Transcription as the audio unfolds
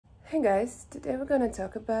Hey guys, today we're gonna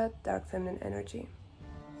talk about dark feminine energy.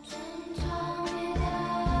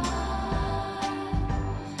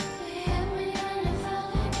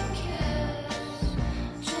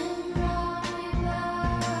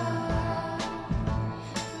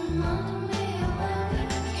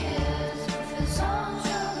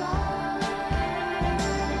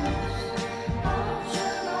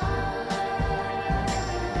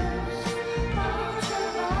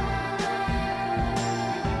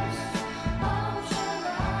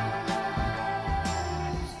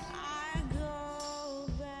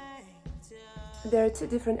 There are two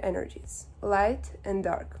different energies, light and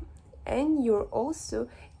dark, and you also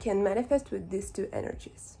can manifest with these two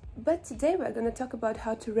energies. But today we're going to talk about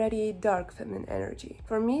how to radiate dark feminine energy.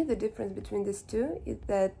 For me, the difference between these two is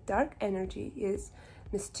that dark energy is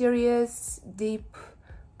mysterious, deep,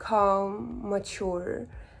 calm, mature,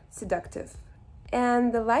 seductive.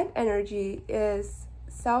 And the light energy is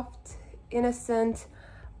soft, innocent,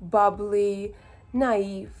 bubbly,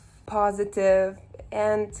 naive, positive,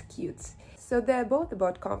 and cute. So they're both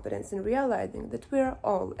about confidence and realizing that we are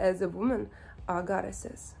all, as a woman, are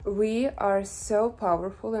goddesses. We are so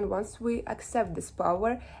powerful, and once we accept this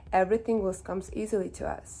power, everything will come easily to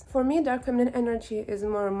us. For me, dark feminine energy is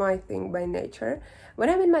more my thing by nature. When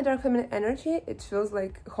I'm in my dark feminine energy, it feels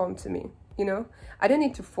like home to me. You know, I don't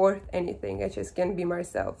need to force anything, I just can be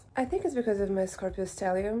myself. I think it's because of my Scorpio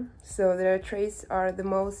stellium, so their traits are the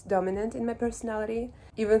most dominant in my personality,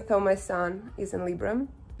 even though my sun is in Libra.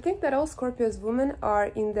 I think that all Scorpios women are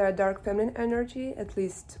in their dark feminine energy, at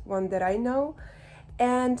least one that I know.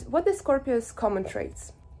 And what the Scorpio's common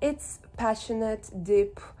traits? It's passionate,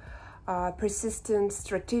 deep, persistent,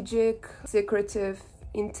 strategic, secretive,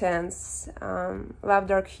 intense, love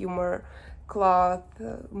dark humor, cloth,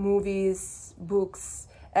 movies, books,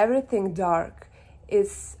 everything dark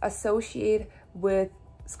is associated with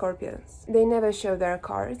Scorpions. They never show their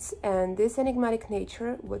cards, and this enigmatic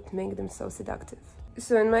nature would make them so seductive.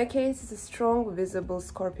 So in my case, it's a strong, visible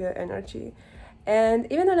Scorpio energy. And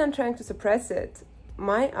even when I'm trying to suppress it,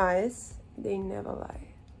 my eyes, they never lie.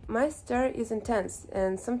 My stare is intense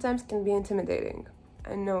and sometimes can be intimidating.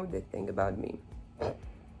 I know the thing about me.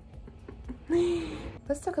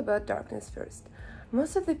 Let's talk about darkness first.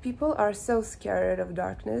 Most of the people are so scared of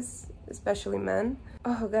darkness, especially men.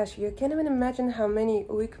 Oh gosh, you can't even imagine how many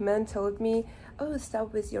weak men told me, oh,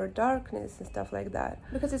 stop with your darkness and stuff like that.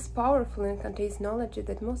 Because it's powerful and contains knowledge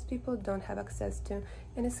that most people don't have access to,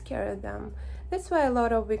 and it scares them. That's why a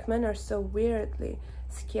lot of weak men are so weirdly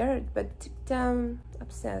scared, but deep down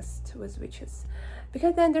obsessed with witches.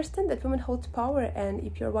 Because they understand that women hold power, and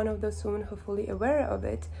if you're one of those women who are fully aware of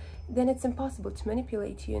it, then it's impossible to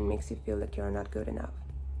manipulate you and makes you feel like you're not good enough.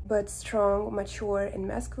 But strong, mature, and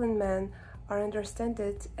masculine men are understand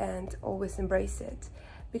it and always embrace it,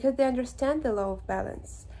 because they understand the law of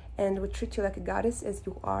balance and would treat you like a goddess as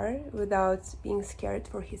you are without being scared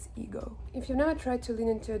for his ego. If you've never tried to lean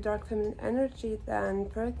into a dark feminine energy, then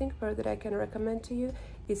first thing that I can recommend to you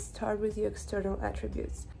is start with your external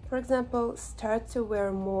attributes. For example, start to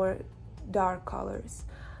wear more dark colors,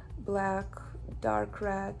 black, dark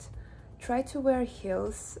red. Try to wear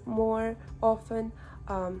heels more often,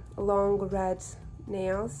 long red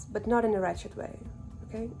nails, but not in a ratchet way,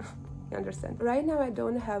 okay? You understand? Right now I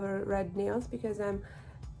don't have red nails because I'm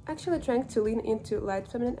actually trying to lean into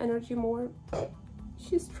light feminine energy more.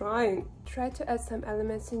 She's trying. Try to add some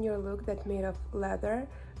elements in your look that made of leather.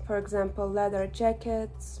 For example, leather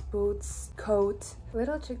jackets, boots, coat. A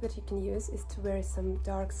little trick that you can use is to wear some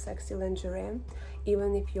dark, sexy lingerie.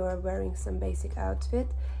 Even if you're wearing some basic outfit,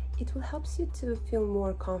 it will help you to feel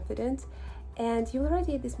more confident, and you'll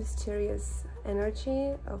radiate this mysterious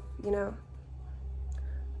energy of, you know,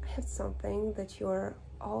 I have something that you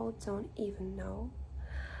all don't even know,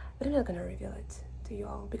 but I'm not gonna reveal it to you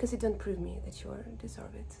all because it don't prove me that you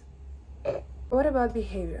deserve it. What about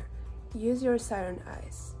behavior? Use your siren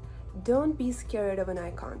eyes. Don't be scared of an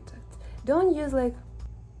eye contact. Don't use like,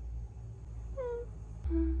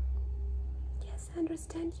 yes, I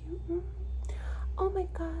understand you. Oh my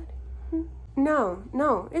god.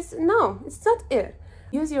 No, it's not it.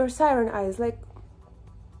 Use your siren eyes, like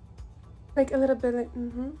a little bit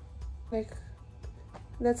like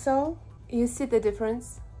that's all. You see the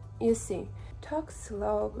difference? You see. Talk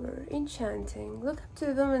slower, enchanting. Look up to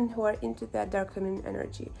women who are into that dark feminine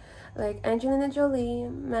energy, like Angelina Jolie,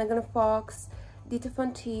 Megan Fox, Dita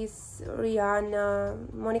Von Teese,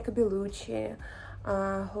 Rihanna, Monica Bellucci,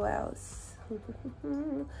 who else?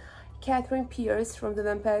 Catherine Pierce from the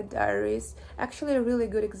Vampire Diaries, actually a really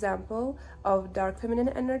good example of dark feminine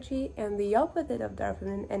energy, and the opposite of dark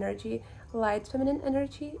feminine energy, light feminine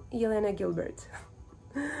energy, Yelena Gilbert.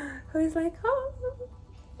 who is like, oh,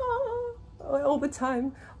 oh, all the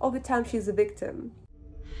time she's a victim.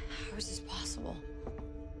 How is this possible?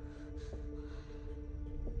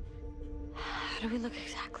 How do we look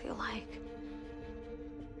exactly alike?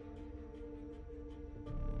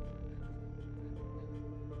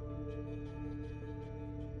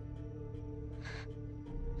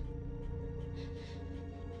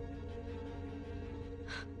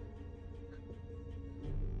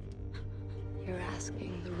 You're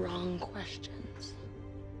asking the wrong questions.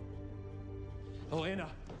 Elena!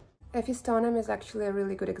 Effie Stoneham is actually a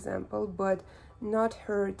really good example, but not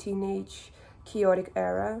her teenage chaotic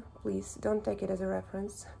era. Please don't take it as a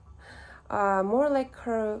reference. More like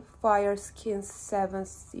her fire-skinned 7th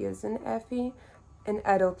season Effie in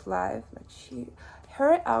adult life. Like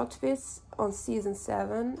her outfits on season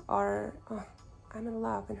 7 are, oh, I'm in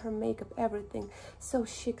love, and her makeup, everything, so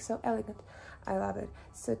chic, so elegant. I love it.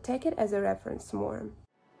 So take it as a reference more.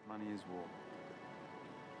 Money is war.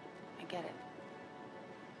 I get it.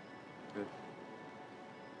 Good.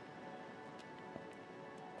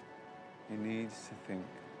 He needs to think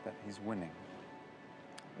that he's winning.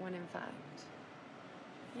 When in fact,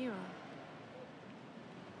 you are.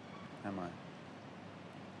 Am I?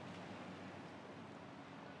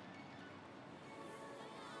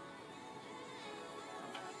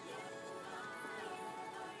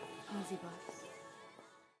 Easy, boss.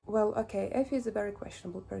 Well, okay, Effie is a very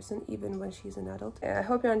questionable person, even when she's an adult. I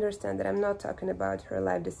hope you understand that I'm not talking about her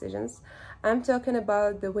life decisions. I'm talking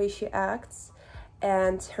about the way she acts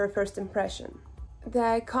and her first impression. The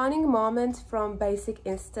iconic moment from Basic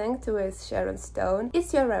Instinct with Sharon Stone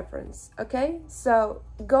is your reference, okay? So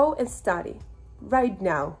go and study right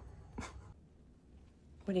now.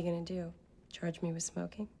 What are you gonna do? Charge me with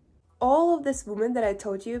smoking? All of these women that I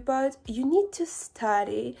told you about, you need to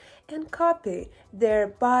study and copy their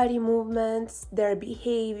body movements, their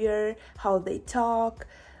behavior, how they talk.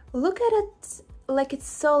 Look at it like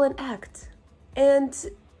it's all an act. And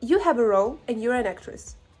you have a role and you're an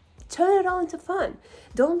actress. Turn it all into fun.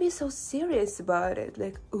 Don't be so serious about it.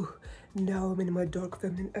 Like, ooh, now I'm in my dark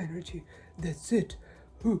feminine energy. That's it.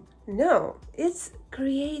 Ooh. No, it's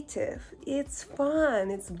creative. It's fun.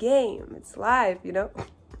 It's game. It's live, you know?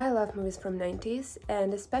 I love movies from 90s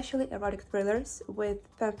and especially erotic thrillers with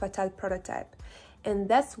femme fatale prototype. And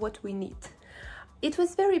that's what we need. It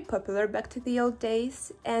was very popular back to the old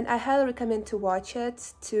days, and I highly recommend to watch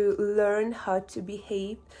it to learn how to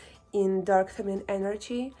behave in dark feminine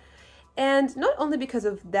energy. And not only because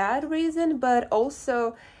of that reason, but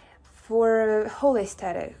also for whole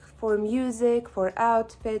aesthetic, for music, for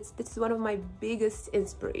outfits. This is one of my biggest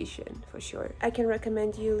inspiration, for sure. I can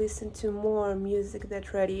recommend you listen to more music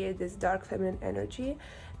that radiates this dark feminine energy.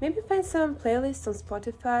 Maybe find some playlists on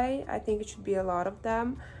Spotify. I think it should be a lot of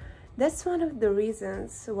them. That's one of the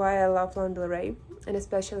reasons why I love Lana Del Rey, and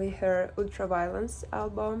especially her Ultraviolence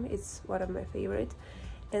album. It's one of my favorite,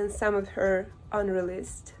 and some of her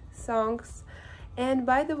unreleased songs. And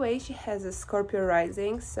by the way, she has a Scorpio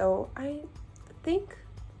rising, so I think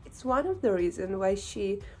it's one of the reasons why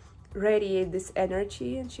she radiated this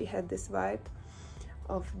energy and she had this vibe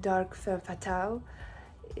of dark femme fatale.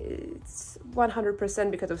 It's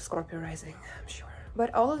 100% because of Scorpio rising, I'm sure.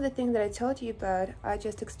 But all of the things that I told you about are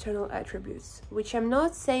just external attributes, which I'm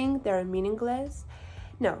not saying they're meaningless.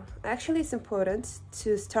 No, actually it's important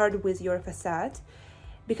to start with your facade,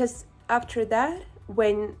 because after that,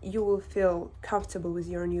 when you will feel comfortable with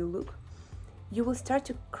your new look, you will start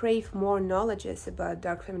to crave more knowledges about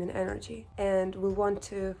dark feminine energy and will want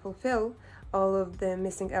to fulfill all of the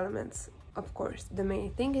missing elements. Of course, the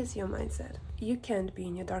main thing is your mindset. You can't be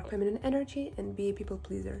in your dark feminine energy and be a people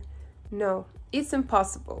pleaser. No, it's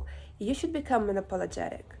impossible. You should become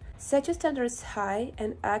unapologetic. Set your standards high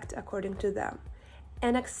and act according to them.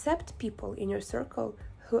 And accept people in your circle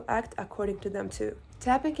who act according to them too.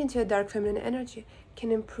 Tapping into your dark feminine energy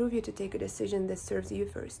can improve you to take a decision that serves you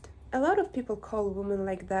first. A lot of people call women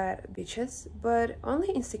like that bitches, but only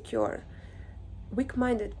insecure,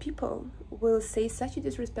 weak-minded people will say such a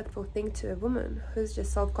disrespectful thing to a woman who's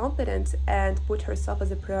just self-confident and put herself as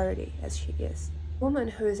a priority, as she is. A woman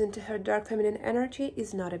who is into her dark feminine energy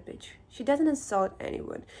is not a bitch. She doesn't insult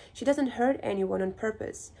anyone. She doesn't hurt anyone on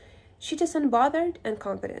purpose. She's just unbothered and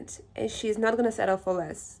confident, and she's not gonna settle for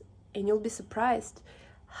less. And you'll be surprised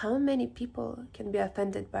how many people can be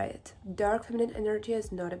offended by it. Dark feminine energy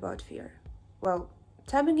is not about fear. Well,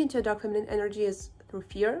 tapping into dark feminine energy is through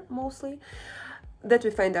fear, mostly, that we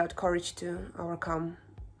find out courage to overcome,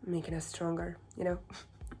 making us stronger, you know?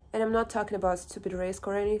 And I'm not talking about stupid risk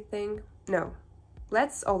or anything. No.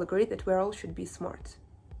 Let's all agree that we all should be smart,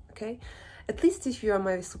 okay? At least if you are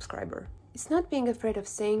my subscriber. It's not being afraid of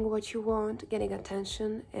saying what you want, getting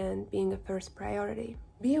attention, and being a first priority.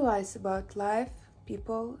 Be wise about life,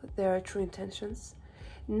 people, their true intentions.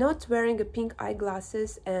 Not wearing a pink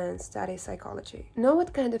eyeglasses and study psychology. Know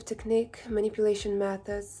what kind of technique, manipulation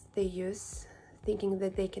methods they use, thinking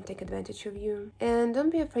that they can take advantage of you. And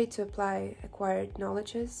don't be afraid to apply acquired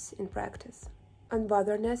knowledges in practice.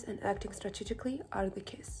 Unbotheredness and acting strategically are the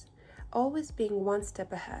keys. Always being one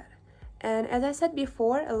step ahead. And as I said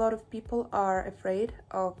before, a lot of people are afraid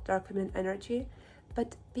of dark feminine energy,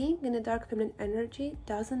 but being in a dark feminine energy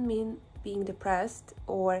doesn't mean being depressed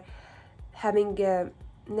or having a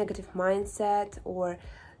negative mindset or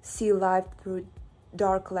see life through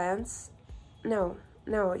dark lens. No,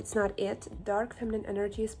 it's not it. Dark feminine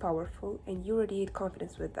energy is powerful and you radiate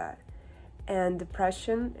confidence with that. And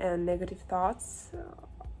depression and negative thoughts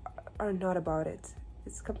are not about it.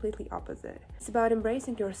 It's completely opposite. It's about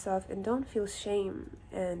embracing yourself and don't feel shame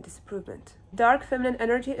and disapproval. Dark feminine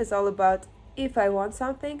energy is all about if I want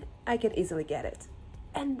something, I can easily get it.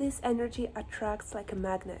 And this energy attracts like a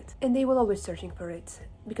magnet. And they will always searching for it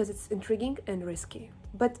because it's intriguing and risky.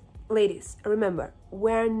 But ladies, remember,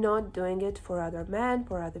 we're not doing it for other men,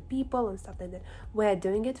 for other people and stuff like that. We're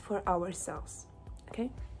doing it for ourselves. Okay?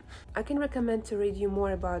 I can recommend to read you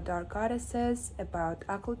more about dark goddesses, about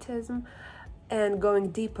occultism, and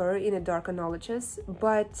going deeper in the darker knowledges,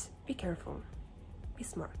 but be careful, be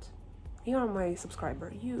smart. You are my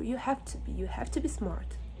subscriber. You have to be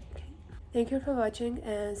smart. Okay? Thank you for watching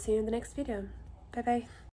and see you in the next video. Bye bye.